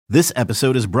This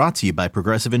episode is brought to you by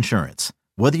Progressive Insurance.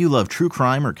 Whether you love true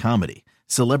crime or comedy,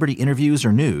 celebrity interviews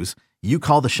or news, you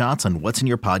call the shots on what's in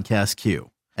your podcast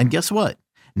queue. And guess what?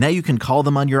 Now you can call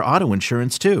them on your auto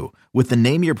insurance too with the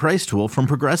Name Your Price tool from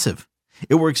Progressive.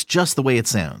 It works just the way it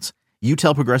sounds. You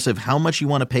tell Progressive how much you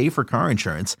want to pay for car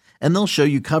insurance, and they'll show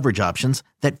you coverage options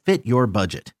that fit your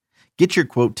budget. Get your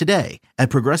quote today at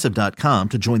Progressive.com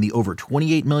to join the over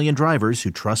 28 million drivers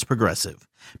who trust Progressive.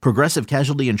 Progressive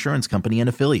Casualty Insurance Company and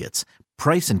Affiliates.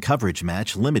 Price and coverage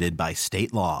match limited by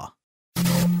state law.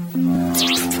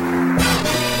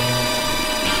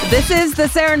 This is the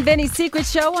Sarah and Vinny Secret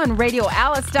Show on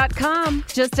RadioAlice.com.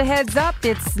 Just a heads up,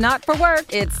 it's not for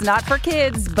work, it's not for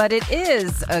kids, but it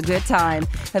is a good time.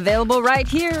 Available right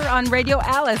here on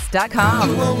RadioAlice.com.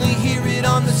 You only hear it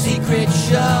on the Secret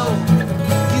Show.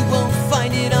 You won't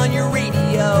find it on your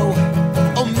radio.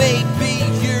 Or maybe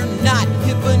you're not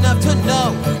hip enough to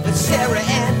know that Sarah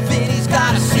and Vinny's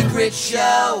got a secret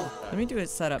show. Let me do a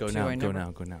setup. Go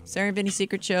now. Sarah and Vinny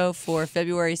Secret Show for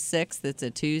February 6th. It's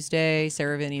a Tuesday.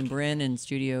 Sarah, Vinny, and Bryn in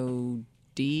Studio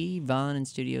D, Vaughn in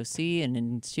Studio C, and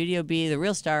in Studio B, the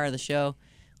real star of the show,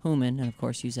 Hooman, and of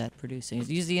course, Yuzette producing. Is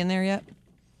Yuzi in there yet?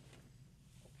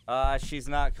 She's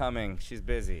not coming. She's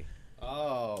busy.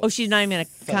 Oh, she's not even going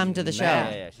to come to the show.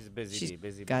 Yeah. She's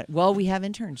busy. Well, we have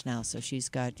interns now, so she's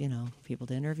got, people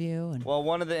to interview. And Well,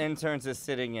 one of the interns is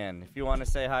sitting in. If you want to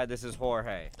say hi, this is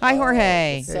Jorge. Hi,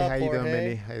 Jorge. Hey, how you doing,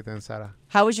 Minnie? How you doing, Sarah?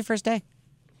 How was your first day?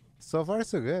 So far,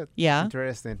 so good. Yeah?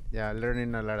 Interesting. Yeah,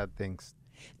 learning a lot of things.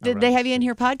 Did they have you in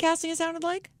here podcasting, it sounded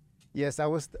like? Yes, I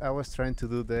was trying to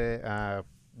do the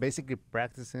basically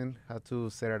practicing how to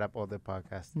set it up all the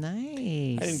podcasts.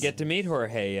 Nice. I didn't get to meet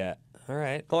Jorge yet. All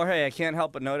right. Jorge, I can't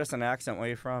help but notice an accent. Where are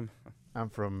you from? I'm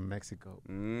from Mexico.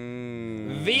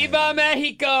 Viva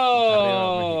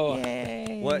Mexico!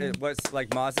 Yay. What's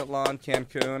like Mazatlan,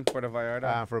 Cancun, Puerto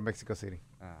Vallarta? I'm from Mexico City.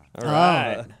 All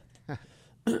right.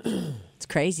 It's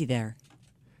crazy there.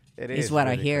 It is what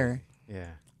I really hear. crazy.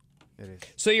 Yeah, it is.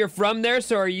 So you're from there,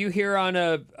 so are you here on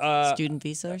a... Student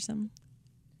visa or something?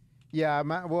 Yeah,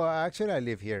 well, actually, I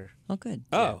live here. Oh, good.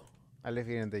 Oh. I live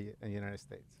here in the United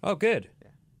States. Oh, good.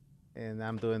 And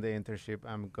I'm doing the internship.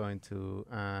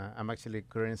 I'm actually a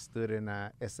current student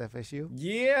at SFSU,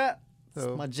 Yeah. So-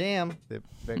 It's my jam. the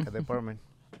Becca department.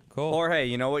 Cool. Jorge,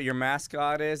 you know what your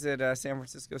mascot is at San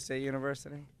Francisco State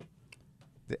University?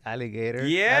 The alligator.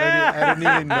 Yeah. I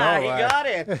don't even know. You got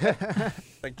it.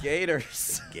 The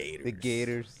Gators. The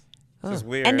gators. This is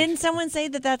weird. And didn't someone say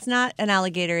that that's not an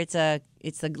alligator? It's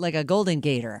like a golden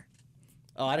gator.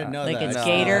 Oh, I didn't know Like that. it's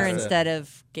gator instead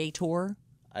of gator.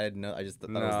 I didn't know. I just thought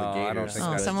No, it was the I gators. don't think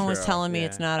Oh, that's someone was true. telling me Yeah.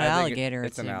 it's not I an think alligator.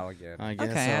 It's an alligator. I guess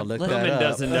Okay, I'll look look that Woman up.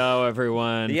 doesn't know,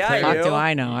 everyone. Yeah, Fuck you. do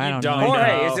I know? I don't don't know. Jorge,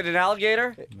 know. is it an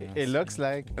alligator? It looks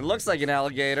like. It looks like an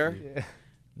alligator. Yeah.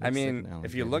 I mean, like an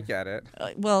if you look at it.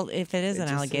 Well, if it is It an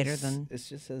just alligator, says- then It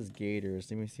just says gators.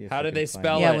 Let me see. If How I did can they find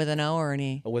spell it. yeah, it? with an O or an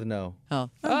E. Oh, with no. Oh,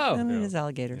 Oh. then it is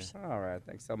alligators. All right,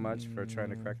 thanks so much for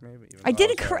trying to correct me. But even I though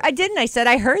didn't. was right. I didn't. I said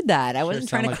I heard that. I Sure wasn't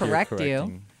trying sound to like you're correct you.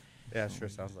 correcting. Yeah, sure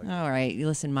sounds like. All right, you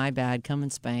listen. My bad. Come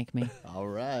and spank me. All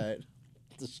right.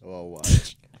 The show I'll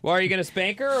watch. Well, are you going to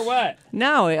spank her or what?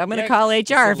 No, I'm going to Yeah, call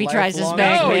HR if he tries to lifelong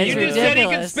spank No, me. Spank It's you me. just said he could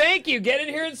ridiculous. spank you. Get in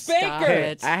here and spank Stop her.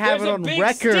 it. I have There's it a on big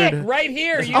record. stick right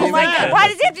here. Use Oh my that. God! Why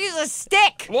does he have to use a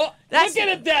stick? Well, That's- look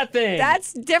at that thing.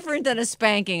 That's different than a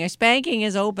spanking. A spanking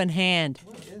is open hand.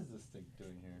 What is this thing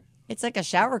doing here? It's like a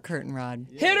shower curtain rod.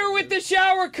 Hit her with the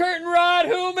shower curtain rod,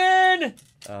 Hooman.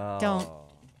 Oh, Don't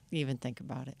even think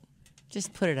about it.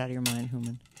 Just put it out of your mind,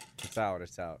 Hooman. It's out.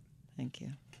 It's out. Thank you.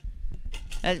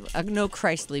 No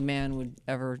Christly man would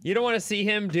ever. You don't want to see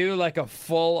him do like a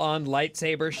full-on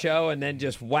lightsaber show and then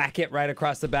just whack it right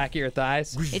across the back of your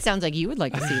thighs? It sounds like you would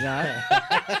like to see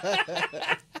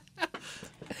that.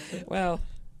 Well,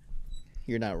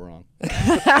 You're not wrong. You're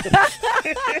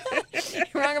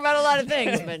wrong about a lot of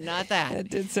things, but not that. that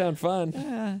did sound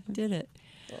fun. Did it?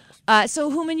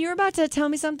 So, Hooman, you were about to tell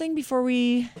me something before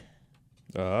we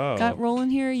Oh. got rolling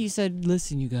here. You said,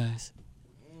 "Listen, you guys."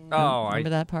 Oh, Remember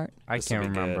that part? I can't will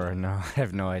be remember. good. No, I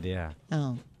have no idea.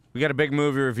 Oh. We got a big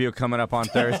movie review coming up on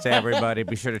Thursday, everybody.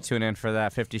 Be sure to tune in for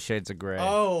that. 50 Shades of Grey.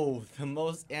 Oh, the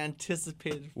most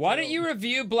anticipated. Why don't film. you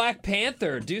review Black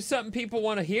Panther? Do something people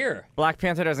want to hear. Black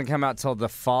Panther doesn't come out till the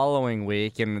following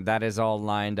week, and that is all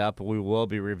lined up. We will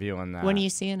be reviewing that. When are you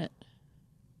seeing it?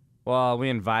 Well, we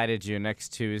invited you next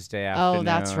Tuesday afternoon. Oh,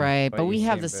 that's right. But you we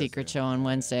have seem the busy. secret show on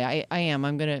Wednesday. I am.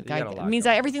 I'm gonna. got a It lot means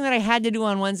going on. everything that I had to do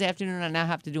on Wednesday afternoon, I now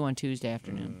have to do on Tuesday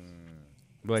afternoon.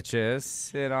 Which is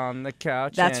sit on the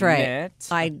couch That's and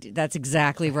right. knit. That's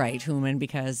exactly right, Hooman.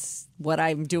 Because what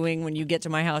I'm doing when you get to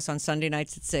my house on Sunday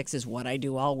nights at 6 is what I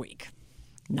do all week.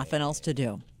 Nothing else to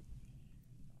do.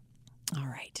 All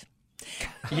right.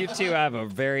 You two have a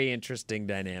very interesting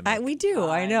dynamic. We do.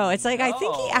 I know. It's like I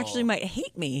think he actually might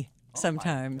hate me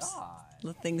sometimes.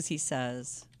 The things he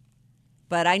says.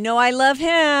 But I know I love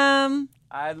him.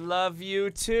 I love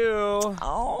you too.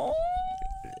 Oh.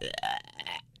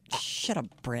 Shut up,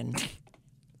 Bryn.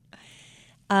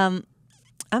 I'm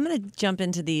going to jump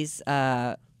into these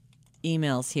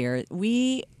emails here.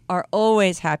 We are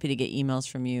always happy to get emails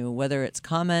from you, whether it's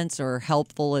comments or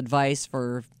helpful advice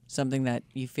for something that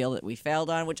you feel that we failed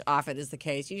on, which often is the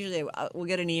case. Usually we'll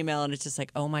get an email and it's just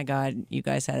like, oh my God, you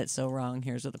guys had it so wrong.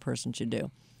 Here's what the person should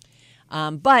do.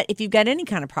 But if you've got any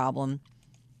kind of problem,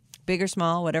 big or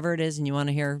small, whatever it is, and you want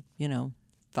to hear,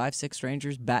 5-6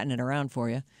 strangers batting it around for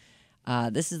you,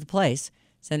 this is the place.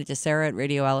 Send it to Sarah at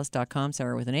radioalice.com,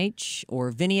 Sarah with an H, or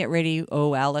Vinny at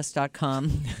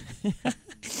radioalice.com.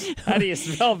 How do you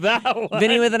spell that one?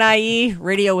 Vinny with an IE,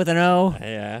 radio with an O.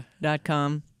 Yeah.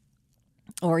 .com.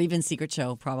 Or even Secret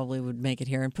Show probably would make it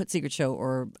here. And put Secret Show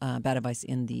or Bad Advice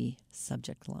in the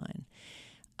subject line.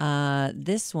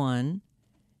 This one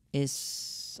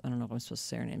is, I don't know if I'm supposed to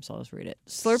say her name, so I'll just read it.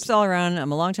 Slurps all around.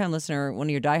 I'm a longtime listener, one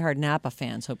of your diehard Napa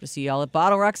fans. Hope to see y'all at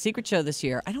Bottle Rock Secret Show this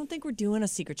year. I don't think we're doing a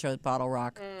Secret Show at Bottle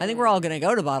Rock. I think we're all going to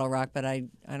go to Bottle Rock, but I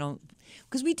don't,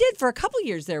 because we did for a couple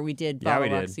years there. We did Bottle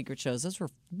Rock Secret Shows. Those were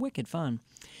wicked fun.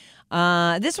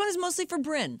 This one is mostly for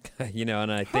Bryn.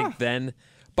 And I think then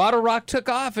Bottle Rock took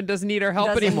off and doesn't need our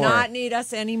help anymore. Does not need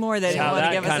us anymore. They didn't want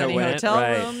to give us any hotel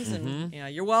rooms. Mm-hmm. And yeah,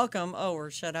 you're welcome. Oh,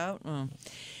 we're shut out. Oh.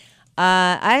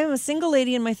 I am a single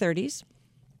lady in my 30s.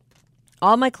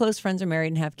 All my close friends are married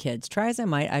and have kids. Try as I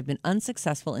might, I've been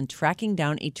unsuccessful in tracking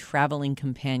down a traveling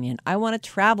companion. I want to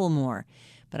travel more,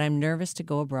 but I'm nervous to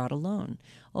go abroad alone.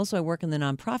 Also, I work in the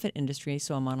nonprofit industry,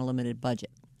 so I'm on a limited budget.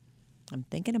 I'm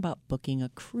thinking about booking a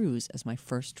cruise as my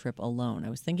first trip alone. I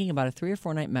was thinking about a 3 or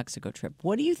 4 night Mexico trip.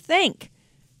 What do you think?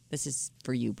 This is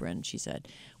for you, Bryn, she said.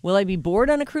 Will I be bored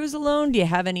on a cruise alone? Do you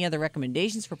have any other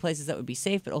recommendations for places that would be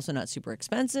safe but also not super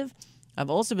expensive? I've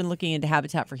also been looking into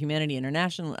Habitat for Humanity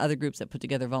International and other groups that put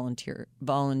together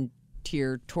volunteerism,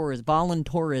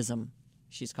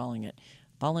 she's calling it.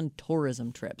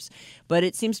 Voluntourism trips. But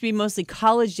it seems to be mostly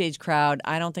college-age crowd.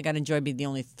 I don't think I'd enjoy being the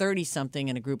only 30-something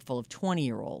in a group full of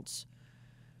 20-year-olds.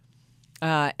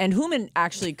 And Hooman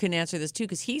actually couldn't answer this, too,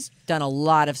 because he's done a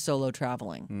lot of solo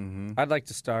traveling. Mm-hmm. I'd like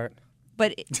to start.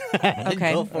 But,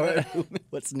 okay. Go for it.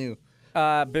 What's new?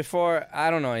 Before, I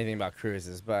don't know anything about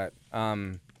cruises, but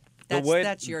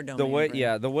that's your domain.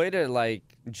 The way to,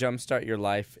 jumpstart your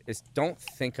life is don't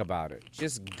think about it.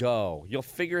 Just go. You'll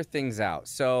figure things out.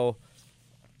 So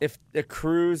if a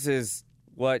cruise is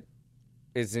what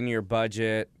is in your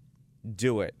budget,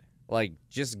 do it.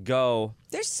 Just go.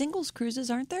 There's singles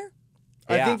cruises, aren't there?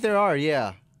 I think there are,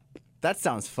 yeah. That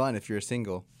sounds fun if you're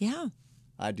single. Yeah.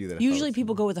 I do that. Usually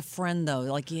people go with a friend,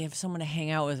 though. You have someone to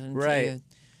hang out with. And right.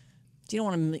 You don't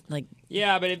want to,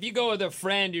 Yeah, but if you go with a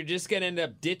friend, you're just going to end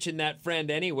up ditching that friend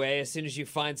anyway as soon as you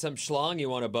find some schlong you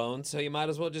want to bone, so you might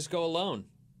as well just go alone.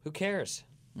 Who cares?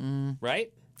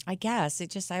 Right? I guess.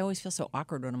 I always feel so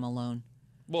awkward when I'm alone.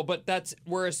 Well, but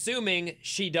we're assuming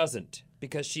she doesn't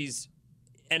because she's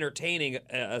entertaining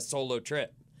a solo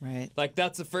trip. Right.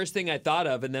 That's the first thing I thought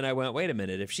of, and then I went, wait a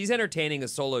minute. If she's entertaining a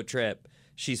solo trip,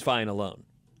 she's fine alone.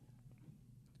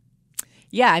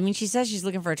 Yeah, I mean, she says she's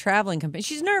looking for a traveling company.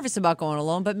 She's nervous about going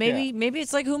alone, but maybe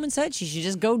it's like Hooman said. She should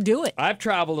just go do it. I've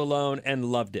traveled alone and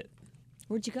loved it.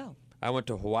 Where'd you go? I went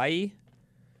to Hawaii.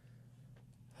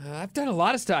 I've done a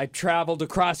lot of stuff. I traveled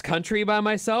across country by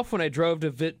myself when I drove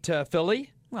to Philly.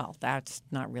 Well, that's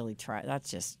not really that's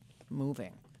just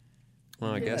moving.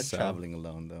 Well, I guess so. Traveling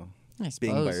alone, though. I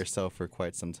suppose. Being by yourself for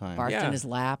quite some time. Barked in his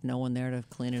lap, no one there to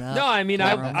clean it up. No, I mean,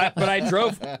 but I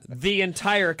drove the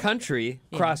entire country,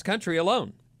 cross country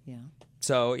alone. Yeah.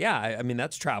 So, yeah, I mean,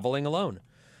 that's traveling alone.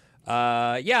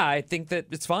 I think that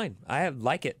it's fine. I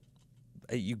like it.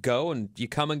 You go and you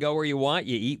come and go where you want.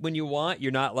 You eat when you want.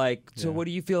 You're not so what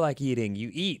do you feel like eating?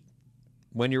 You eat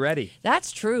when you're ready.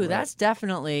 That's true. Right. That's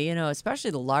definitely,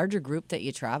 especially the larger group that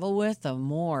you travel with, the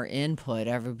more input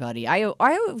everybody. I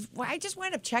just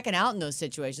wind up checking out in those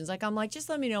situations. I'm just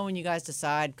let me know when you guys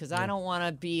decide because I don't want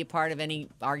to be a part of any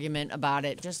argument about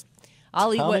it.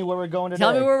 I'll eat Tell me where we're going today.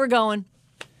 Tell me where we're going.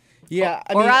 Yeah.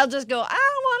 Or I'll just go, I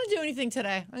don't want to do anything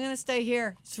today. I'm going to stay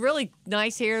here. It's really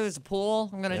nice here. There's a pool.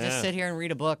 I'm going to just sit here and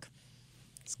read a book.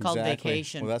 It's called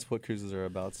vacation. Well, that's what cruises are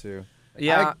about, too.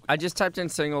 Yeah, I just typed in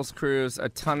singles cruise. A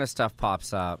ton of stuff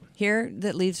pops up. Here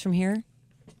that leaves from here?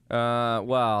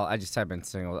 Well, I just typed in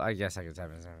singles. I guess I could type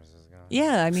in San Francisco.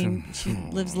 Yeah, I mean, she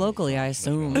lives locally, I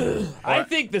assume. I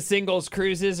think the singles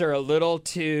cruises are a little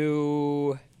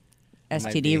too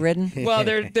STD ridden. Well,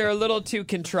 they're a little too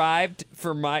contrived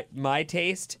for my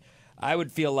taste. I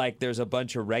would feel like there's a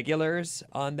bunch of regulars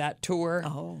on that tour.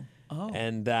 Oh.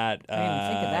 And that, I didn't even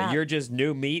think of that. You're just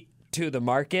new meat to the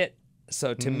market.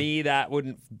 So to me, that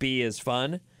wouldn't be as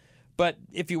fun. But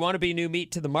if you want to be new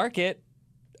meat to the market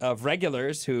of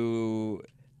regulars who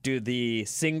do the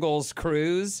singles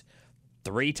cruise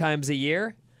 3 times a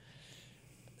year,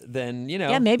 then,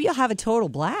 Yeah, maybe you'll have a total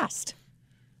blast.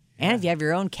 And if you have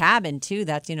your own cabin, too,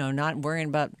 that's, not worrying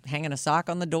about hanging a sock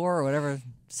on the door or whatever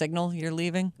signal you're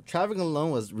leaving. Traveling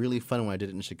alone was really fun when I did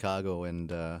it in Chicago.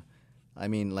 And, I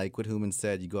mean, like what Human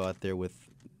said, you go out there with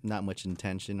not much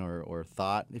intention or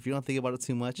thought. If you don't think about it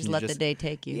too much. Just let the day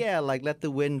take you. Yeah, like let the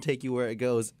wind take you where it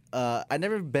goes. I've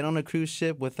never been on a cruise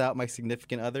ship without my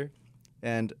significant other.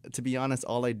 And to be honest,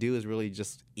 all I do is really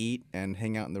just eat and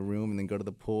hang out in the room and then go to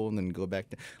the pool and then go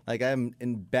back to, like, I'm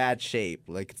in bad shape.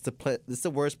 Like, it's the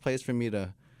worst place for me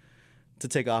to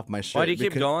take off my shirt. Why do you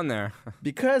keep going there?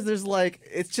 Because there's like,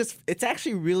 it's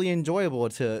actually really enjoyable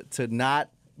to not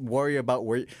worry about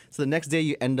where. So the next day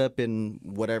you end up in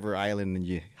whatever island and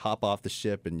you hop off the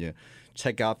ship and you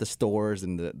check out the stores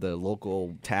and the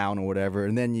local town or whatever,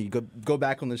 and then you go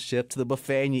back on the ship to the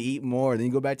buffet and you eat more. Then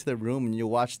you go back to the room and you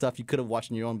watch stuff you could have watched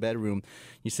in your own bedroom.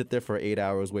 You sit there for 8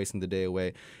 hours, wasting the day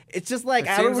away. It's just like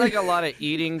It seems like a lot of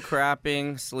eating,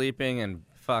 crapping, sleeping, and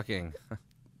fucking.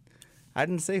 I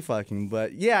didn't say fucking,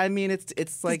 but yeah, I mean it's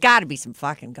There's like got to be some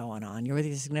fucking going on. You're with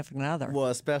your significant other. well,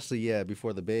 especially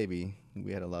before the baby,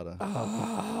 we had a lot of.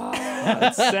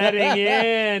 It's setting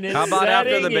in. It's How about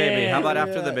after the setting baby? in. How about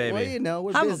after the baby? Well,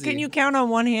 we're busy. Can you count on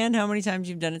one hand how many times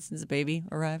you've done it since the baby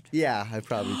arrived? Yeah, I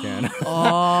probably can.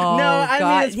 Oh, No, I mean,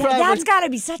 God. it's probably- that's got to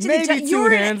be such an maybe adjustment. 2 You're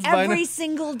hands an by every now.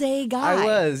 single day guy. I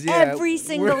was, yeah. Every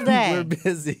single day. We're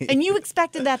busy. And you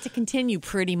expected that to continue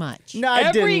pretty much. No, I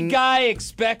Every didn't. guy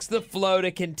expects the flow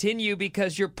to continue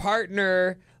because your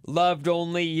partner loved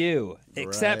only you.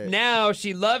 Except Right. now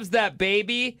she loves that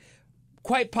baby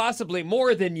quite possibly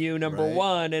more than you, number Right.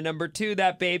 one. And number two,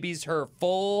 that baby's her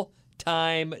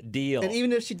full-time deal. And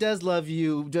even if she does love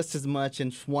you just as much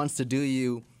and wants to do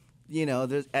you,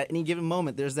 there's at any given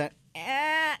moment there's that.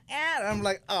 I'm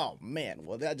like, oh man,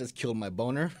 well that just killed my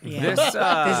boner. Yeah. This,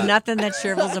 There's nothing that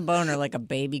shrivels a boner like a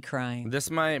baby crying.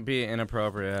 this might be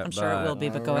inappropriate. I'm sure it will be,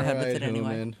 but go ahead with it anyway.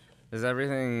 Human. Is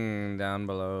everything down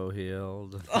below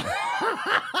healed?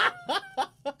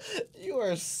 You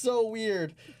are so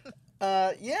weird.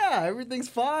 Yeah, everything's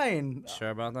fine.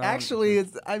 Sure about that? Actually, I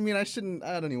don't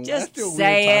even. I Just feel weird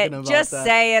say it. talking about Just that.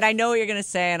 say it. I know what you're going to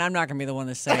say, and I'm not going to be the one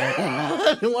to say it.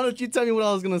 Why don't you tell me what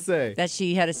I was gonna say? That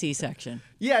she had a C-section.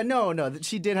 Yeah, no,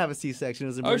 she did have a C-section. It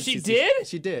was an Oh, she emergency did?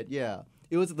 She did, yeah.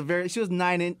 It was at the very. She was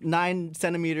 9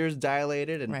 centimeters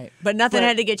dilated, and Right. But nothing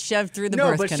had to get shoved through the no,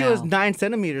 birth but canal. she was 9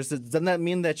 centimeters. Doesn't that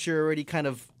mean that you're already kind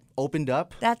of opened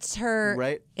up? That's her.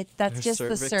 Right. That's Her just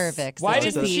the cervix. cervix. Why That's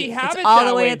didn't the- she have it's it all that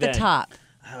the way way at the then? top?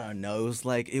 I don't know.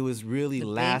 It was really The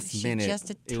baby- last she's minute. just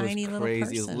a it tiny was little crazy. It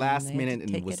person, was and last they had to minute and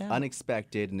it take was it out.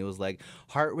 unexpected, and it was like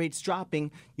heart rate's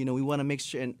dropping. We want to make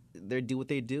sure, and they do what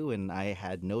they do, and I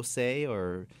had no say,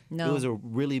 or No. it was a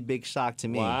really big shock to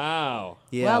me. Wow.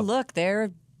 Yeah. Well, look,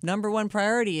 their number one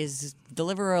priority is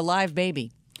deliver a live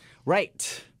baby.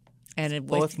 Right. And it,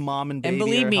 Both mom and baby And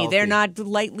believe are me, they're healthy. not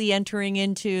lightly entering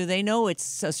into. They know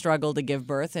it's a struggle to give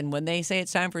birth, and when they say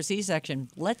it's time for C-section,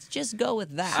 let's just go with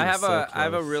that. I have so I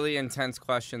have a close. really intense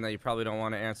question that you probably don't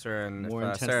want to answer, and More if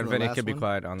intense Sarah and than the Vinny last could be one?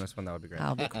 quiet on this one, that would be great.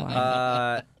 I'll be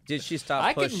quiet. Did she stop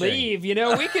I pushing? could leave.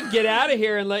 We could get out of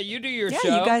here and let you do your Yeah,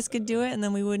 show. you guys could do it, and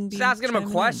then we wouldn't be. Just asking him a chiming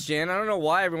in. question. I don't know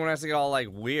why everyone has to get all like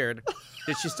weird.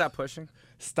 Did she stop pushing?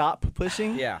 Stop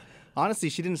pushing? Yeah. Honestly,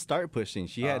 she didn't start pushing.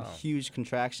 She had huge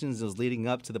contractions. It was leading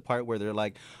up to the part where they're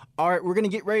like, all right, we're going to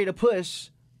get ready to push.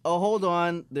 Oh, hold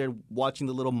on. They're watching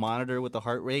the little monitor with the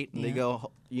heart rate. And they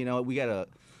go, we're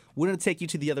going to take you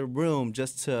to the other room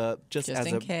just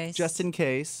in case. Just in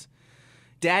case.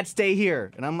 Dad, stay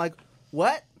here. And I'm like,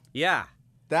 what? Yeah.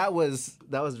 That was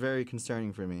very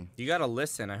concerning for me. You gotta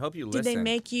listen. I hope you Did listen. they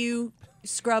make you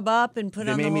scrub up and put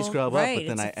They on made the me whole- scrub right, up, but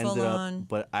then it's I a ended full-on- up.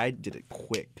 But I did it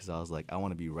quick because I was like, I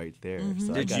want to be right there.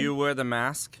 So I Did got you wear the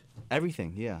mask?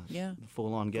 everything? Yeah. Yeah.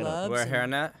 Full on get up. Gloves. Wear a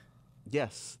hairnet?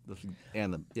 Yes. Yeah.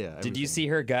 Did you everything. see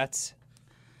her guts?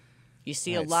 You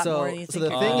see a Right, lot so, more than you so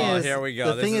think. the you thing do. is, here we go.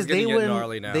 The This thing is is, gonna they get wouldn't.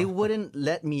 gnarly now. They wouldn't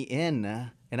let me in,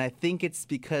 and I think it's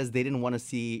because they didn't want to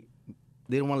see.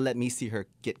 They didn't want to let me see her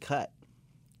get cut,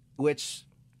 which,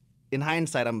 in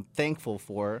hindsight, I'm thankful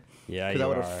for. Yeah, because I you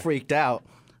would are. have freaked out.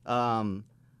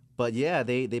 But yeah,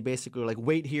 they basically were like,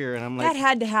 wait here, and I'm like, That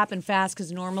had to happen fast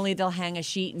because normally they'll hang a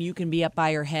sheet and you can be up by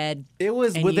your head. it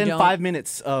was and you within don't- 5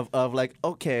 minutes of like,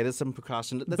 okay, there's some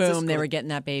precaution. Let's just Boom, they go- were getting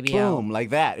that baby out. boom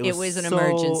like that. It was an so-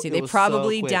 emergency. it They was so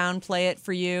probably quick. downplay it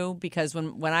for you because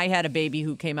when I had a baby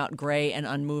who came out gray and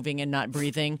unmoving and not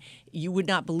breathing, you would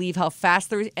not believe how fast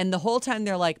there was. And the whole time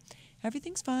they're like,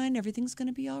 everything's fine. Everything's going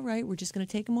to be all right. We're just going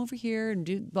to take him over here and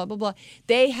do blah, blah, blah.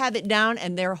 They have it down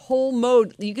and their whole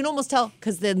mode, you can almost tell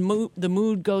because the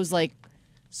mood goes like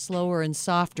slower and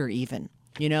softer even.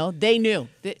 You know, they knew.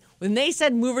 When they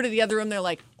said move her to the other room, they're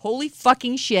like, holy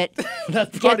fucking shit.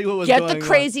 That's probably what was Get going the on.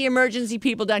 crazy emergency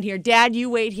people down here. Dad, you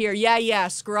wait here. Yeah,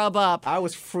 scrub up. I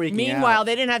was freaking Meanwhile, out.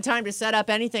 they didn't have time to set up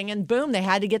anything, and boom, they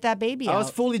had to get that baby I out. was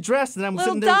fully dressed, and I'm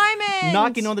Little sitting there diamond!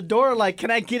 knocking on the door, like,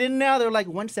 can I get in now? They're like,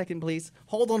 1 second, please.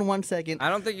 Hold on 1 second. I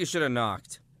don't think you should have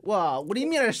knocked. Wow, what do you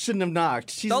mean I shouldn't have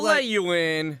knocked? She's They'll like, let you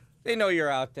in. They know you're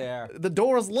out there. the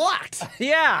door is locked.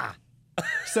 Yeah.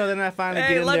 So then I finally Hey,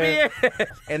 get in let there, me in.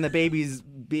 and the baby's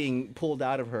being pulled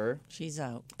out of her. She's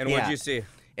out. And Yeah. what'd you see?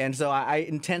 And so I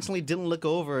intentionally didn't look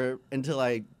over until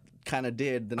I kind of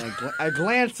did. Then I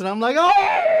glanced, and I'm like,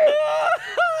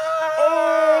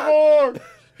 oh!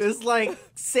 It's like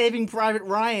Saving Private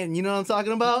Ryan. You know what I'm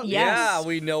talking about? Yes. Yeah,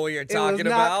 we know what you're talking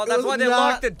not- about. it That's was why they not-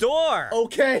 locked the door.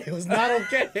 Okay, it was not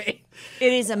okay.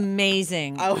 It is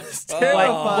amazing I was what,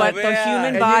 terrified. what the man. human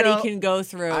And, you body know, can go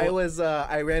through.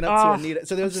 I ran up Oh, to Anita.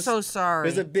 So there was I'm this, so sorry.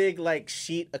 There's a big like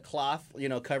sheet of cloth,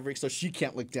 covering, so she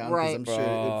can't look down because Right. I'm sure it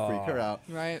would freak her out.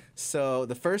 Right. So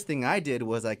the first thing I did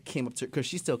was I came up to her because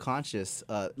she's still conscious.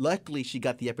 Luckily, she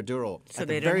got the epidural. So at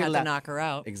the they don't very have to la- knock her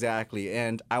out. Exactly.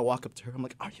 And I walk up to her. I'm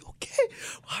like, "Are you okay?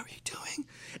 How are you doing?"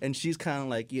 And she's kind of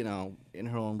like, in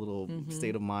her own little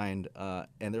state of mind.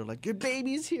 And they're like, "Your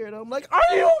baby's here." And I'm like,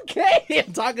 "Are you okay?"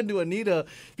 I'm talking to Anita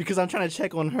because I'm trying to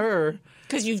check on her.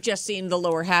 Because you've just seen the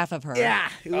lower half of her. Yeah,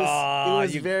 it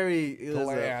was you very it was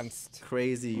a glanced.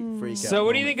 crazy freak out. So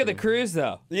what do you think moment of the for me. cruise,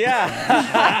 though?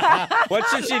 Yeah. What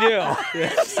should she do?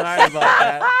 Sorry about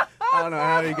that. I don't know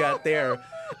how we got there.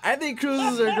 I think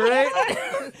cruises are great.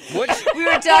 We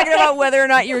were talking about whether or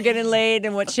not you were getting laid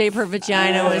and what shape her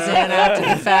vagina was in after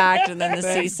the fact, and then the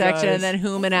Thanks, C-section, guys. and then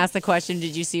Hooman asked the question,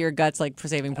 did you see her guts like for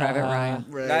Saving Private Ryan?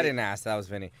 Right. I didn't ask. That was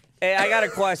Vinny. Hey, I got a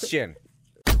question.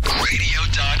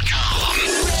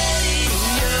 Radio.com.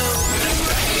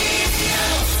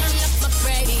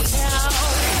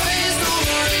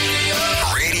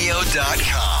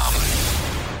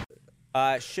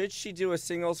 Radio.com. Should she do a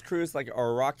singles cruise, like a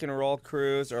rock and roll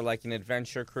cruise, or like an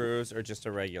adventure cruise, or just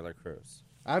a regular cruise?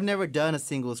 I've never done a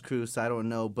singles cruise, so I don't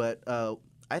know. But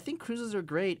I think cruises are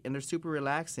great and they're super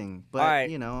relaxing. But All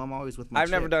right. I'm always with my. I've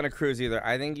never chick. done a cruise either.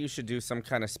 I think you should do some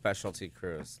kind of specialty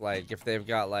cruise. Like if they've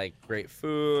got like great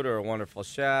food or a wonderful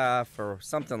chef or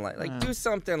something like do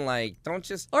something like don't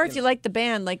just Or if you like the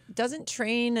band, like doesn't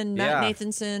Train and Matt Yeah.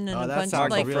 Nathanson and Oh, a that bunch sounds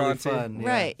of like really Fronty. fun. Yeah.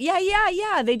 right,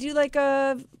 yeah. They do like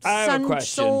a I have a Sun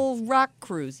question. Soul rock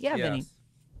cruise. Yeah, Yes. Vinny.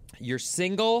 You're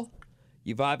single.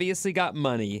 You've obviously got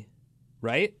money,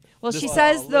 right? Well, she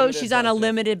says though limited she's on a budget.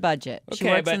 limited budget. She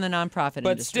Okay, works but- in the nonprofit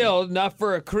But industry. still, not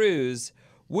for a cruise.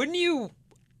 Wouldn't you,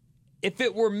 if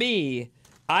it were me,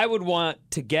 I would want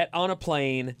to get on a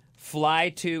plane, fly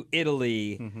to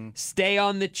Italy, stay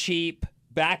on the cheap,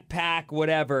 backpack,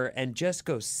 whatever, and just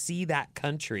go see that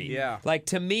country. Yeah. Like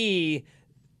to me,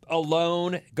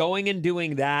 alone, going and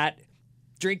doing that,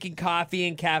 drinking coffee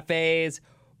in cafes,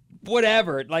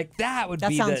 whatever, like that would That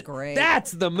be sounds the, great.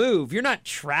 That's the move. You're not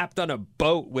trapped on a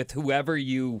boat with whoever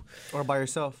you. Or by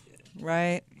yourself.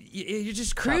 right? You're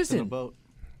just Trapped in a cruising. boat.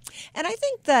 And I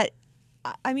think that,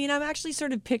 I mean, I'm actually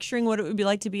sort of picturing what it would be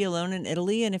like to be alone in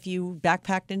Italy, and if you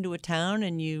backpacked into a town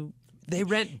and you. They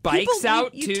rent bikes you-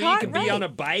 out you too. talk- You can be right. on a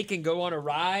bike and go on a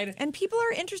ride. And people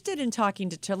are interested in talking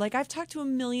to like I've talked to a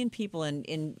million people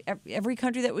in every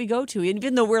country that we go to. And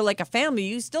even though we're like a family,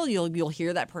 you'll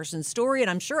hear that person's story. And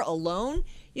I'm sure alone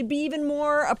you'd be even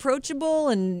more approachable.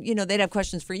 And they'd have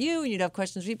questions for you, and you'd have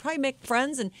questions for you. Probably make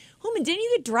friends. And Hooman, didn't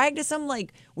you get dragged to some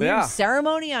like weird Yeah.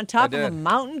 ceremony on top of a did.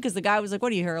 mountain because the guy was like,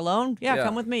 "What are you here alone? Yeah, Yeah.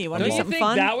 come with me. You want to Don't do you something think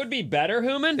fun?" that would be better,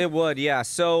 Hooman? It would, yeah.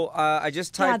 So I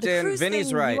just yeah, typed the in. cruise Vinny's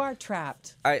thing, right. You are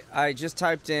trapped. I just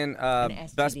typed in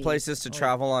best STD. places to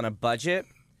travel on a budget.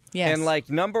 Yes. And like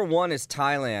number one is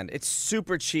Thailand. It's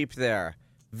super cheap there.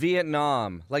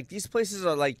 Vietnam. Like these places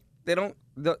are like they don't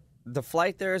the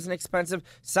flight there isn't expensive.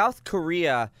 South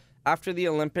Korea after the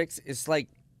Olympics is like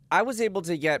I was able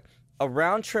to get a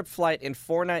round trip flight and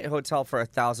 4-night hotel for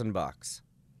 $1,000.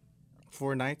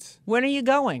 4 nights. When are you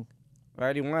going? I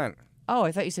already went. Oh,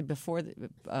 I thought you said before the.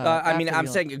 I mean, after I'm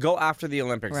the saying go after the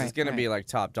Olympics. Right, It's gonna be right. like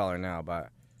top dollar now, but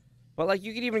But like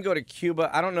you could even go to Cuba.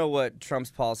 I don't know what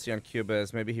Trump's policy on Cuba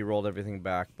is. Maybe he rolled everything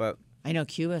back, but I know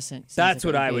Cuba. Seems That's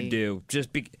like what it I would be- do.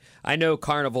 I know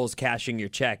Carnival's cashing your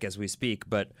check as we speak,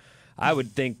 but I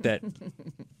would think that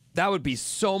that would be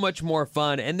so much more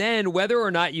fun. And then whether or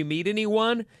not you meet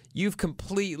anyone, you've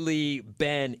completely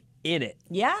been in it.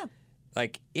 Yeah.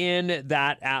 Like in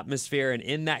that atmosphere and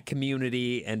in that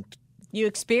community. And You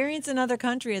experience another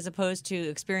country as opposed to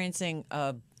experiencing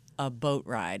a boat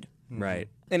ride. right.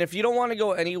 and if you don't want to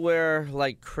go anywhere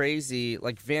like crazy,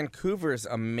 like Vancouver's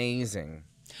amazing.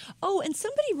 Oh, and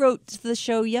somebody wrote to the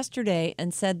show yesterday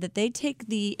and said that they take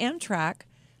the Amtrak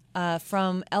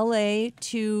from L.A.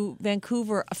 to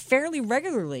Vancouver fairly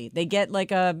regularly. They get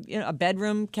like a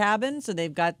bedroom cabin, so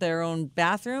they've got their own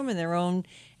bathroom and their own.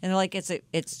 And they're like, it's like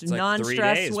 3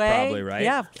 non-stress days way. probably, right?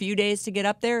 Yeah, a few days to get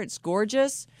up there. It's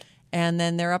gorgeous, and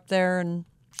then they're up there, and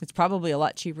it's probably a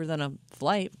lot cheaper than a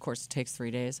flight. Of course, it takes 3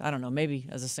 days. I don't know. Maybe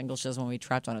as a single, she doesn't want to be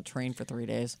trapped on a train for 3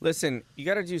 days. Listen, you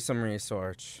got to do some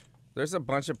research. There's a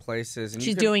bunch of places, and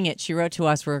She's doing it. She wrote to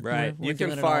us. We're Right. We're You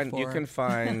doing can it all find for you her. can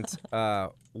find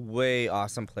way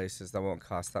awesome places that won't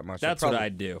cost that much. They're That's what probably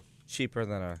I'd do. cheaper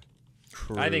than a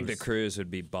cruise. I think the cruise would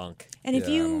be bunk. And if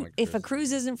Yeah, I don't you like if a cruises.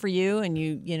 cruise isn't for you and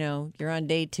you're on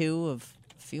day 2 of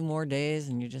a few more days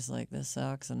and you're just like, this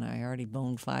sucks and I already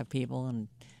boned 5 people and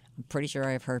I'm pretty sure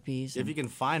I have herpes. If you can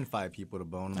find 5 people to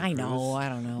bone, on a I know, cruise. I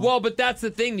don't know. Well, but that's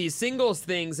the thing. These singles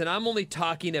things, and I'm only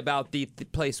talking about the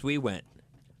place we went.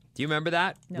 Do you remember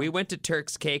that? No. We went to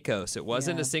Turks Caicos. It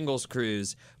wasn't Yeah. a singles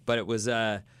cruise, but it was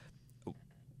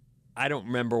I don't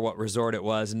remember what resort it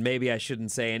was, and maybe I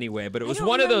shouldn't say anyway, but it was I don't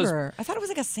one of those remember. I thought it was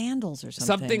like a Sandals or something.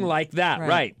 something like that,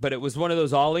 right? But it was one of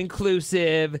those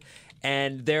all-inclusive,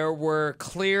 and there were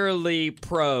clearly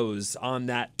pros on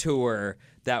that tour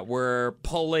that were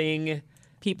pulling.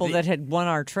 People that had won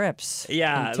our trips.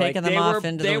 Yeah, and taken like them off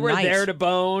into they the were night. there to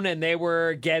bone, and they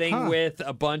were getting with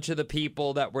a bunch of the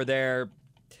people that were there.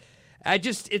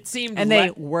 It seemed and they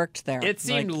worked there. it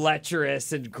seemed Like,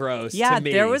 lecherous and gross yeah, to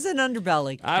me. there was an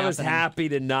underbelly. I was happening. happy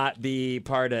to not be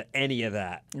part of any of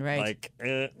that. Right.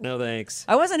 Like, no thanks.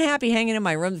 I wasn't happy hanging in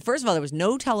my room. First of all, there was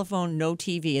no telephone, no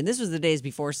TV, and this was the days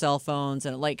before cell phones.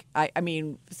 And I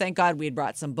mean, thank God we had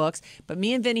brought some books. But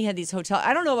me and Vinny had these hotel.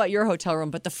 I don't know about your hotel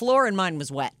room, but the floor in mine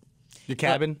was wet. Your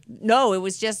cabin? No, it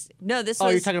was just no. This Oh,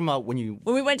 was you're talking about when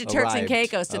we went to Turks and arrived.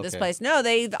 Caicos to this Okay. place. No,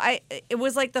 it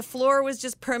was like the floor was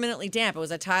just permanently damp. It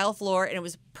was a tile floor and it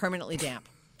was permanently damp.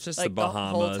 It's just Like the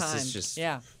whole Bahamas. time. It's just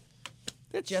yeah.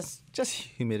 It's Just- just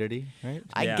humidity, right?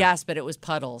 I Yeah. guess, but it was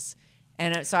puddles.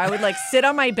 And so I would like sit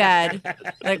on my bed,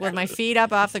 like with my feet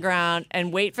up off the ground,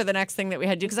 and wait for the next thing that we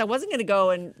had to do because I wasn't going to go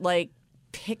and like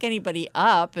pick anybody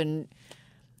up. And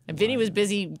Vinny was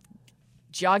busy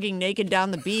jogging naked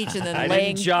down the beach and then I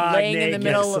laying, didn't jog laying in the naked.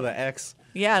 middle. Next to the X.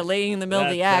 Yeah, laying in the middle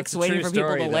of the That's X, a waiting true for people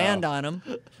story, to though. land on him.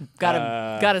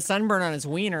 Got a sunburn on his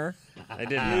wiener. I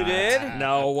didn't. You did?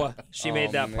 No, she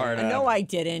made that part up. No, I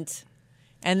didn't.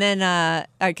 And then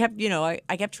I kept,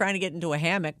 I kept trying to get into a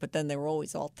hammock, but then they were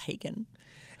always all taken.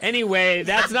 Anyway,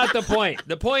 that's not the point.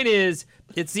 The point is,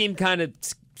 it seemed kind of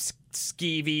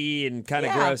skeevy and kind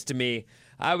of Yeah. gross to me.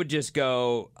 I would just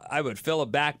go. I would fill a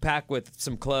backpack with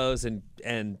some clothes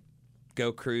and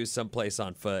go cruise someplace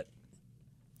on foot.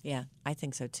 Yeah, I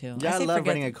think so too. Yeah, I say love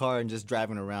forget- renting a car and just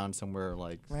driving around somewhere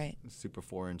like Right. super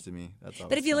foreign to me. That's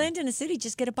But if you always land in a city,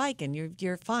 just get a bike and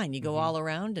you're fine. You go Mm-hmm. all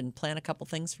around and plan a couple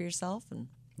things for yourself and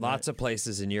Lots of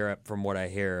places in Europe, from what I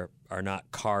hear, are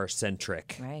not car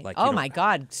centric. right. Like, you Oh don't- my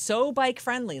God, so bike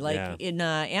friendly. Like Yeah. in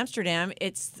Amsterdam,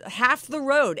 it's half the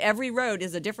road. Every road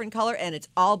is a different color and it's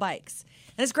all bikes.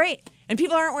 And it's great. And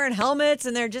people aren't wearing helmets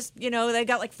and they're just, they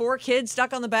got like 4 kids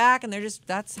stuck on the back and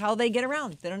that's how they get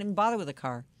around. They don't even bother with a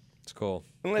car. It's cool.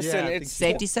 And listen, Yeah, I think it's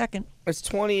Safety second. It's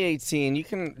 2018. You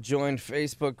can join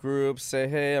Facebook groups. Say,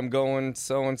 hey, I'm going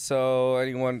so and so.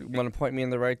 Anyone want to point me in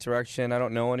the right direction? I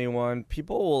don't know anyone.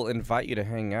 People will invite you to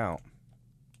hang out.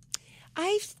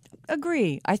 I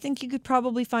agree. I think you could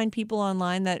probably find people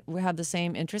online that have the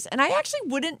same interests. And I actually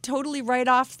wouldn't totally write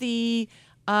off the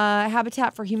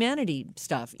Habitat for Humanity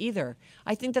stuff either.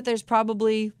 I think that there's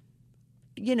probably,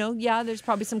 there's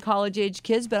probably some college-age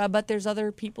kids, but I bet there's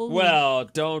other people. Well,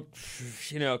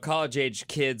 college age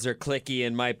kids are cliquey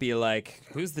and might be like,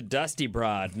 who's the dusty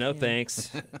broad? No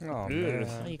thanks. Oh, man.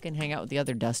 Well, you can hang out with the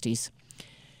other Dusties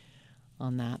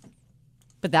on that.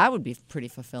 But that would be pretty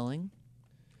fulfilling.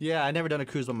 Yeah, I never done a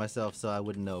cruise by myself, so I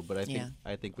wouldn't know. But Yeah.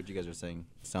 I think what you guys are saying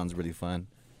sounds really fun.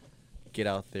 Get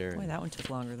out there. Boy, that one took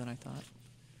longer than I thought.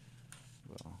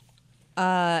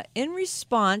 Well, In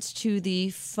response to the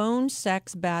phone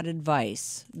sex bad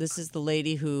advice, this is the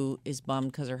lady who is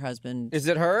bummed because her husband. Is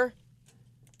it her?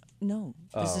 No,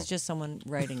 this Oh. is just someone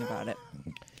writing about it.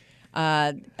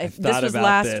 This Thought was about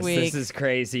last this. week. This is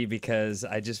crazy because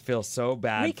I just feel so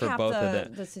bad for Recap both of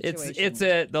them. the It's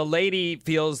the lady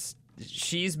feels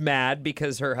she's mad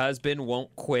because her husband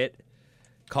won't quit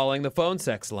calling the phone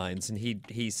sex lines, and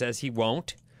he says he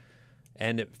won't.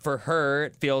 And for her,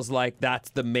 it feels like that's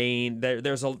the main.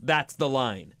 That's the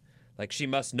line. Like she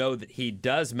must know that he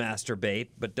does masturbate,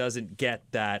 but doesn't get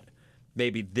that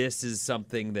maybe this is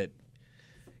something that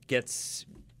gets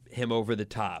him over the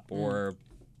top, or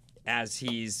as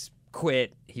he's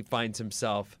quit, he finds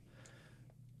himself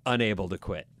unable to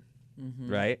quit.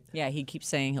 Right? Yeah, he keeps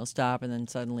saying he'll stop, and then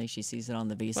suddenly she sees it on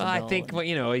the visa Well, I bill think and-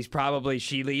 well, he's probably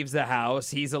she leaves the house,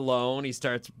 he's alone, he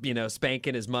starts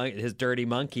spanking his dirty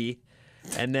monkey,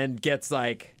 and then gets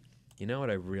like, you know what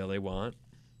I really want?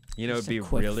 It'd Just a be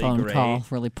quick really phone great. call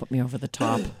really put me over the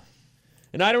top.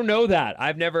 And I don't know that.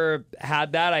 I've never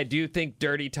had that. I do think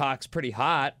dirty talk's pretty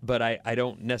hot, but I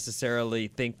don't necessarily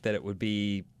think that it would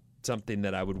be something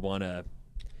that I would want to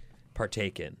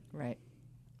partake in. Right.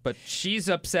 But she's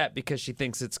upset because she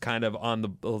thinks it's kind of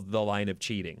on the line of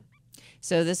cheating.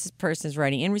 So this person is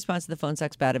writing, in response to the phone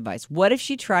sex bad advice, what if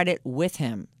she tried it with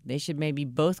him? They should maybe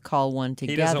both call one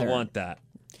together. He doesn't want that.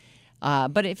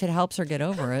 But if it helps her get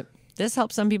over it, this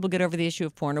helps some people get over the issue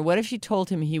of porn. Or what if she told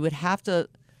him he would have to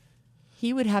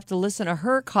listen to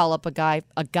her call up a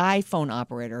guy phone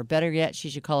operator, or better yet, she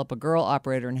should call up a girl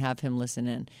operator and have him listen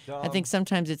in. I think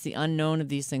sometimes it's the unknown of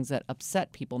these things that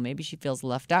upset people. Maybe she feels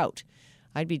left out.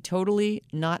 I'd be totally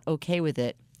not okay with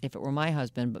it if it were my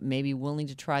husband, but maybe willing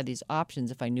to try these options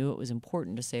if I knew it was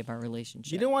important to save our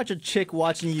relationship. You don't want your chick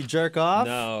watching you jerk off?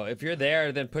 No, if you're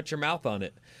there, then put your mouth on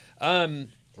it.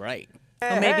 Right.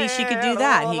 Well, maybe she could do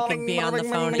that. He could be on the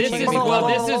phone and This she is could be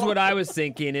this is what I was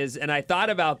thinking is, and I thought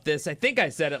about this. I think I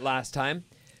said it last time.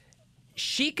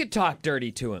 She could talk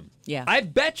dirty to him. Yeah. I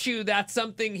bet you that's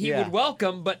something he Yeah. would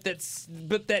welcome, but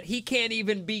that he can't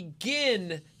even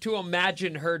begin to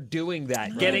imagine her doing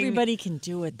that. Not everybody can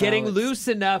do it, though. Getting It's- loose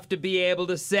enough to be able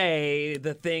to say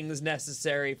the things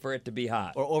necessary for it to be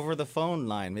hot. Or over the phone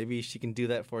line. Maybe she can do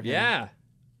that for him. Yeah.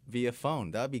 Via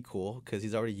phone. That would be cool because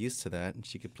he's already used to that and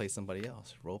she could play somebody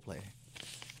else. Role play.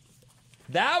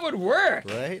 That would work.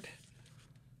 Right?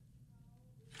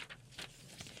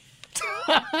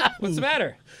 What's the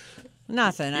matter?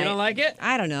 Nothing. You don't like it?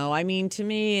 I don't know. I mean, to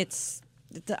me,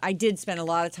 I did spend a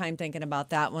lot of time thinking about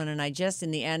that one, and I just,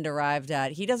 in the end, arrived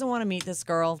at he doesn't want to meet this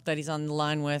girl that he's on the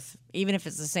line with, even if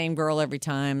it's the same girl every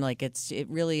time. Like it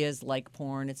really is like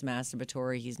porn. It's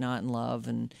masturbatory. He's not in love,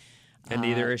 and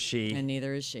neither is she. And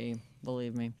neither is she.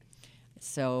 Believe me.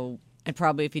 So, and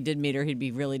probably if he did meet her, he'd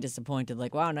be really disappointed.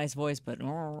 Like, wow, nice voice, but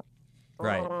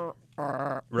Right.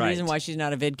 reason why she's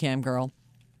not a VidCam girl.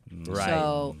 Right.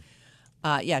 So,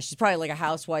 yeah, she's probably like a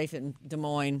housewife in Des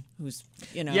Moines who's,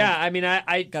 Yeah, I mean,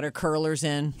 I got her curlers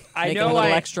in, I making know a little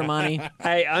I- extra money.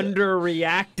 I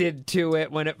underreacted to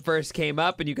it when it first came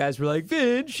up, and you guys were like,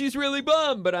 "Vin, she's really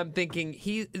bummed." But I'm thinking,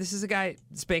 this is a guy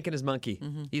spanking his monkey.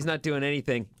 Mm-hmm. He's not doing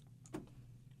anything.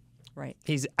 Right.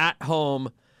 He's at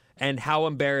home, and how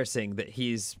embarrassing that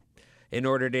he's, in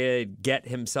order to get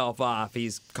himself off,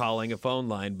 he's calling a phone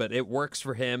line. But it works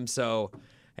for him, so.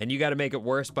 And you got to make it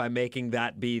worse by making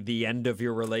that be the end of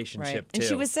your relationship, Right. too. And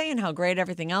she was saying how great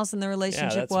everything else in the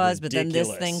relationship that's was, but then this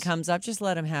ridiculous. thing comes up. Just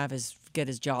let him get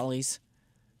his jollies,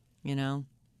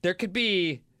 There could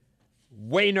be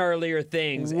way gnarlier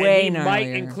things. Way and he might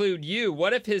gnarlier. include you.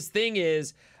 What if his thing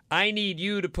is, I need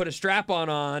you to put a strap-on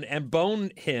on and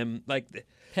bone him? Like,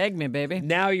 Peg me, baby.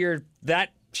 now you're that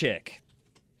chick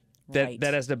that, Right.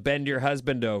 that has to bend your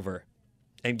husband over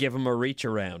and give him a reach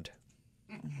around.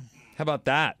 How about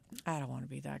that? I don't want to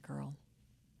be that girl.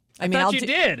 I thought you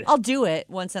did. I'll do it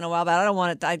once in a while, but I don't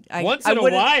want it. Once I in a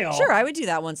wouldn't- while? Sure, I would do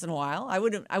that once in a while. I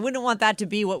wouldn't want that to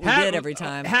be what we did every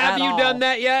time. Have at you all. done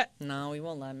that yet? No, he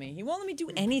won't let me. He won't let me do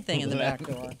anything in the back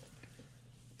door.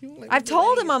 I've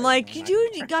told him, I'm like,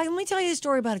 guy, let me tell you a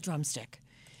story about a drumstick.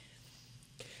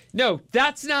 No,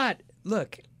 that's not.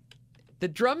 Look, the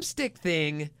drumstick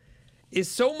thing is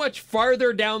so much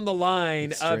farther down the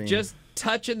line of Extreme. just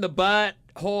touching the butt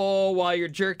hole while you're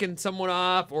jerking someone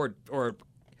off or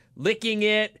licking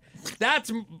it.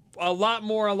 That's a lot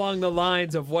more along the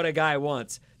lines of what a guy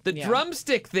wants. The Yeah.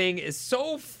 drumstick thing is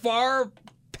so far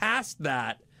past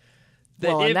that.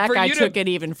 Well, and that for guy you took it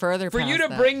even further. For you past to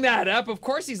that. bring that up, of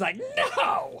course he's like,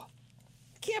 no,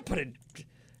 can't put it.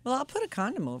 Well, I'll put a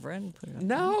condom over it and put it up.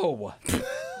 No.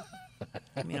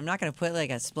 I mean, I'm not going to put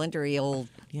like a splintery old,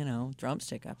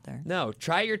 drumstick up there. No,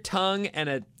 try your tongue and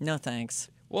a. No, thanks.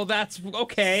 Well, that's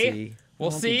okay. See? We'll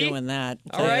I won't see. be doing that.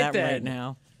 All Tell you right that then. right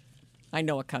now. I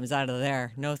know what comes out of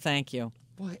there. No, thank you.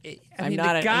 I'm mean,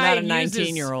 not the a- guy I'm not a uses-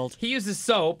 19-year-old. He uses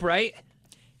soap, right?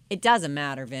 It doesn't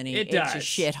matter, Vinny. It It's a does.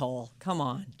 shithole. Come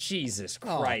on. Jesus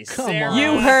Oh, Christ, come Sarah. on.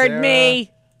 You heard Sarah.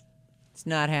 me. It's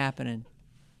not happening.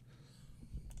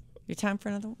 Your time for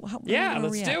another? Yeah,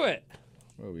 let's do it.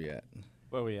 Where are we at?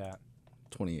 Where we at?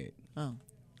 28. Oh.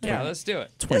 Yeah, let's do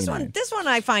it. 29. This one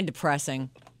I find depressing.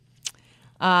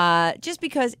 Just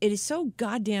because it is so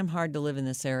goddamn hard to live in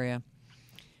this area.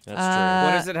 That's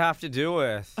What does it have to do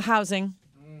with? Housing.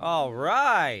 All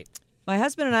right. My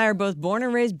husband and I are both born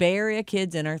and raised Bay Area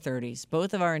kids in our 30s.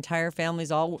 Both of our entire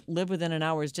families all live within an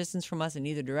hour's distance from us in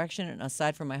either direction, and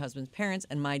aside from my husband's parents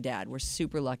and my dad. We're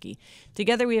super lucky.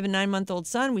 Together, we have a 9-month-old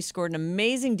son. We scored an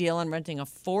amazing deal on renting a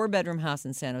 4-bedroom house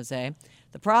in San Jose.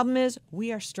 The problem is,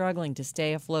 we are struggling to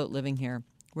stay afloat living here.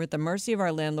 We're at the mercy of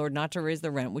our landlord not to raise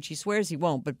the rent, which he swears he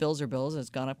won't, but bills are bills.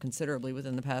 It's gone up considerably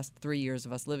within the past 3 years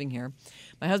of us living here.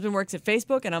 My husband works at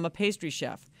Facebook, and I'm a pastry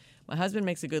chef. My husband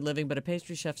makes a good living, but a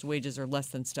pastry chef's wages are less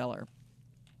than stellar.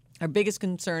 Our biggest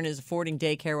concern is affording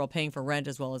daycare while paying for rent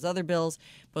as well as other bills.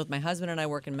 Both my husband and I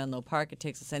work in Menlo Park. It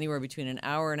takes us anywhere between an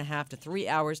hour and a half to 3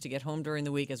 hours to get home during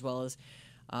the week, as well as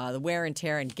the wear and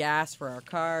tear and gas for our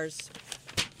cars.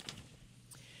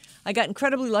 I got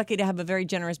incredibly lucky to have a very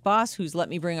generous boss who's let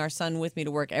me bring our son with me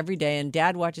to work every day, and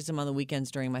Dad watches him on the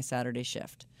weekends during my Saturday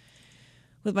shift.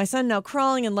 With my son now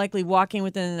crawling and likely walking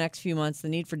within the next few months, the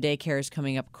need for daycare is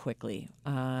coming up quickly.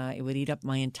 It would eat up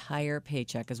my entire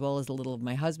paycheck, as well as a little of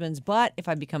my husband's, but if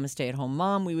I become a stay-at-home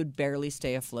mom, we would barely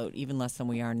stay afloat, even less than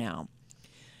we are now.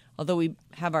 Although we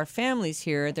have our families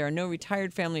here, there are no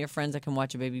retired family or friends that can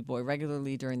watch a baby boy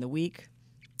regularly during the week.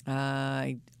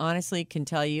 I honestly can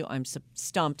tell you I'm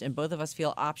stumped, and both of us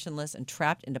feel optionless and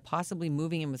trapped into possibly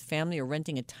moving in with family or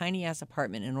renting a tiny-ass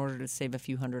apartment in order to save a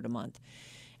few hundred a month.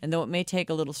 And though it may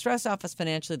take a little stress off us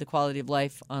financially, the quality of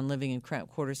life on living in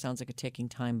cramped quarters sounds like a ticking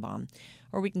time bomb.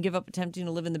 Or we can give up attempting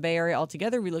to live in the Bay Area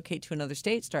altogether, relocate to another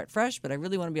state, start fresh, but I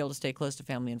really want to be able to stay close to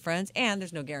family and friends, and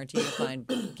there's no guarantee you'll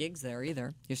find gigs there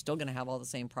either. You're still going to have all the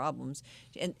same problems.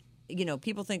 And you know,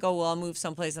 people think, oh, well, I'll move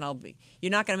someplace and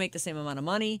you're not going to make the same amount of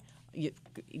money.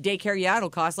 Daycare, yeah, it'll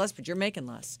cost less, but you're making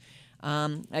less.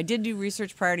 I did do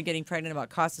research prior to getting pregnant about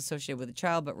costs associated with a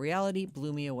child, but reality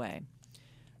blew me away.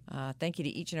 Thank you to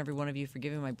each and every one of you for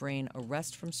giving my brain a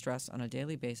rest from stress on a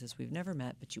daily basis. We've never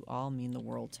met, but you all mean the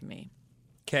world to me.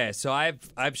 Okay, so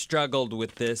I've struggled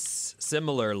with this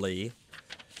similarly,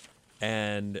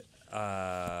 and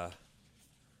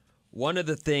one of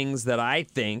the things that I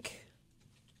think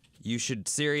you should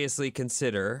seriously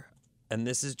consider, and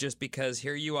this is just because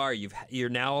here you are, you're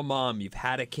now a mom, you've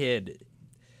had a kid.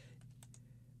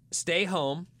 Stay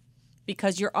home.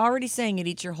 Because you're already saying it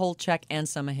eats your whole check and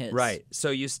some of his. Right. So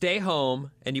you stay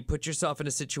home and you put yourself in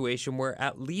a situation where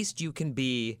at least you can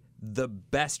be the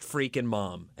best freaking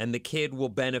mom, and the kid will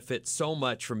benefit so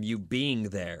much from you being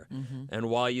there. Mm-hmm. And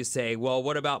while you say, well,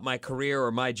 what about my career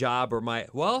or my job or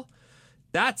well,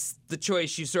 that's the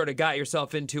choice you sort of got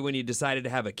yourself into when you decided to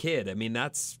have a kid. I mean,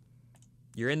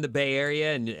 you're in the Bay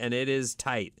Area and it is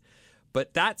tight.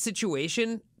 But that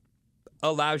situation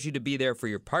allows you to be there for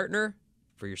your partner,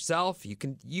 for yourself.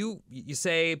 You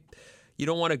say you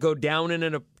don't want to go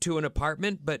down to an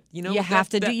apartment, but you know you have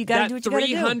to do. You got to do what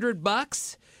you got to do.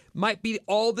 $300 might be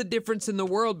all the difference in the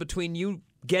world between you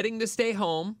getting to stay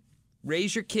home,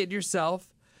 raise your kid yourself.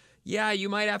 Yeah, you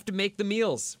might have to make the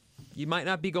meals. You might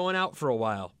not be going out for a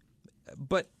while,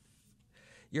 but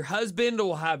your husband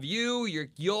will have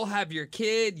you'll have your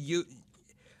kid,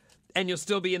 and you'll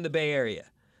still be in the Bay Area.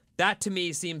 That to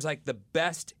me seems like the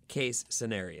best case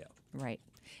scenario. Right.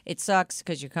 It sucks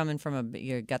because you're coming from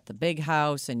you got the big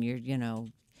house and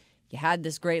you had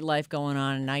this great life going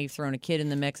on, and now you've thrown a kid in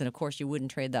the mix, and of course you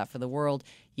wouldn't trade that for the world.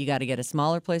 You got to get a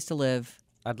smaller place to live.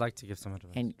 I'd like to give some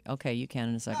advice. And okay, you can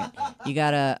in a second. You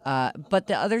gotta. But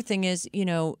the other thing is,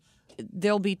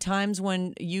 there'll be times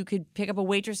when you could pick up a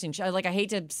waitressing. Like, I hate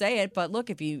to say it, but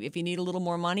look, if you need a little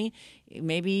more money,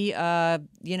 maybe you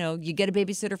get a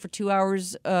babysitter for 2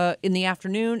 hours in the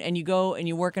afternoon, and you go and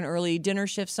you work an early dinner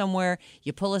shift somewhere.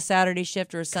 You pull a Saturday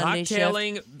shift or a Sunday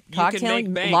Cocktailing, shift. you can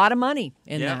make bank. A lot of money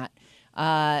in Yeah.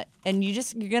 that. And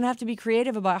you're gonna have to be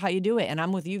creative about how you do it. And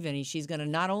I'm with you, Vinny. She's gonna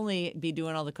not only be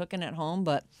doing all the cooking at home,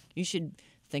 but you should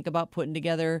think about putting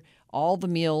together all the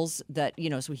meals that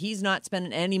so he's not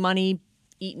spending any money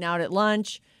eating out at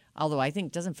lunch. Although I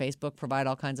think, doesn't Facebook provide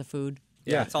all kinds of food?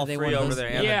 Yeah, it's all Are they free one of over those? there.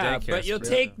 And Yeah, the but you'll daycare's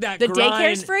take that The grind.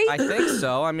 daycare's free? I think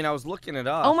so. I mean, I was looking it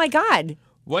up. Oh my God.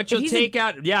 What you'll he's a- take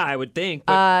out, yeah, I would think.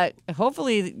 But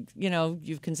Hopefully,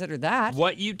 you've considered that.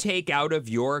 what you take out of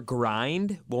your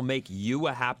grind will make you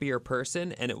a happier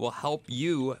person, and it will help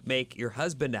you make your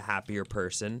husband a happier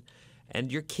person.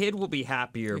 and your kid will be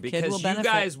happier Your kid because will you benefit.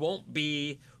 guys won't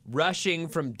be rushing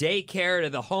from daycare to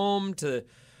the home to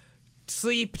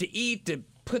sleep to eat to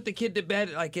put the kid to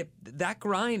bed. Like that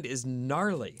grind is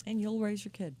gnarly. And you'll raise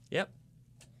your kid. Yep.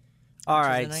 All Which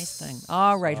right. is a nice thing.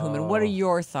 All right, Hooman, what are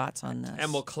your thoughts on this?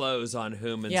 And we'll close on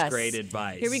Hooman's Yes. great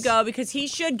advice. Here we go, because he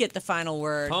should get the final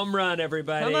word. Home run,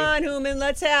 everybody. Come on, Hooman,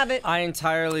 let's have it. I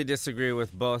entirely disagree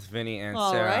with both Vinny and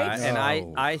All Sarah. right. And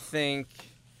No. I think,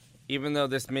 even though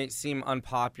this may seem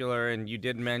unpopular and you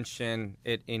did mention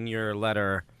it in your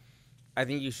letter, I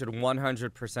think you should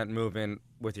 100% move in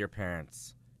with your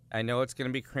parents. I know it's going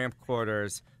to be cramped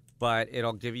quarters, but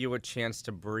it'll give you a chance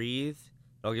to breathe.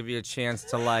 It'll give you a chance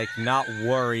to, like, not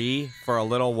worry for a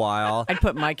little while. I'd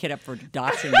put my kid up for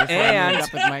adoption before I And moved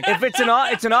up with my if it's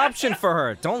an option for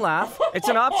her, don't laugh. It's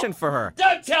an option for her.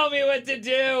 Don't tell me what to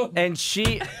do. And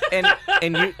she and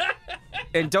you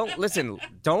and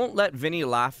don't let Vinny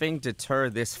laughing deter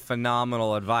this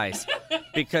phenomenal advice,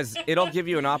 because it'll give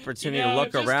you an opportunity to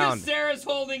look just around. Just Sarah's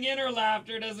holding in her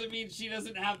laughter doesn't mean she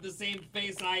doesn't have the same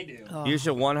face I do. You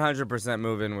should 100%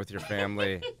 move in with your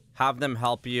family. Have them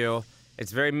help you.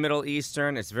 It's very Middle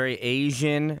Eastern. It's very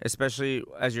Asian, especially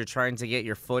as you're trying to get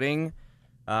your footing.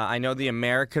 I know the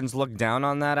Americans look down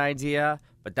on that idea,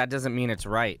 but that doesn't mean it's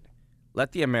right.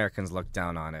 Let the Americans look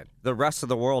down on it. The rest of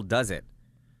the world does it.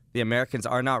 The Americans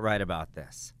are not right about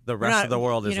this. The rest of the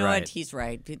world is You know right. what? He's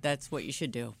right. That's what you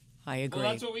should do. I agree.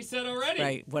 Well, that's what we said already.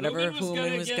 Right. Whatever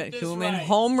Hooman was going to Hooman,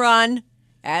 home run,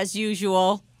 as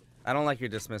usual. I don't like your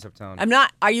dismissive tone. I'm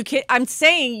not. Are you kidding? I'm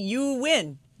saying you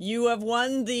win. You have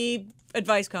won the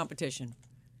advice competition.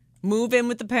 Move in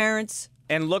with the parents.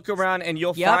 And look around, and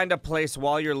you'll Yep. find a place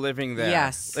while you're living there.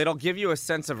 Yes. It'll give you a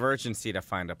sense of urgency to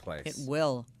find a place. It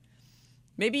will.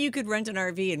 Maybe you could rent an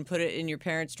RV and put it in your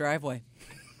parents' driveway.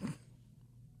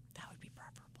 That would be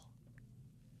preferable.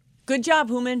 Good job,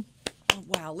 Hooman. Oh,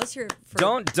 wow. Let's hear it for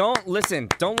Don't listen.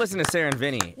 Don't listen to Sarah and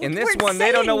Vinny. In this We're one,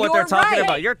 they don't know what they're saying talking you're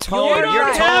about. right. Your tone, You're your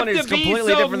right. tone is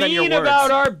completely different than your words.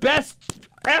 about our best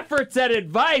efforts at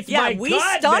advice. Yeah, My we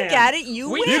God, stunk man. at it. You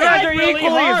We win. You tried guys are really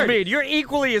equally as hard. mean. You're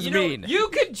equally as mean. You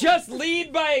could just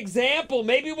lead by example.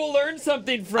 Maybe we'll learn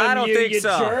something from I don't you, think you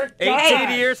so. jerk. 18 God.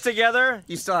 years together,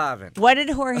 you still haven't. What did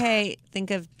Jorge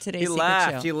think of today's He secret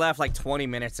left. show? He left like 20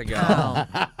 minutes ago. Oh.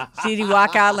 Did he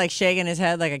walk out like shaking his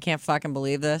head like I can't fucking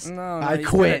believe this? No, I he's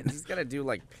quit. He's got to do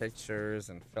like pictures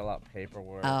and fill out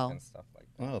paperwork Oh. and stuff like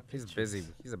that. Oh, He's busy.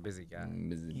 He's a busy guy.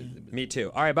 Me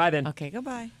too. All right, bye then. Okay,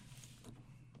 goodbye.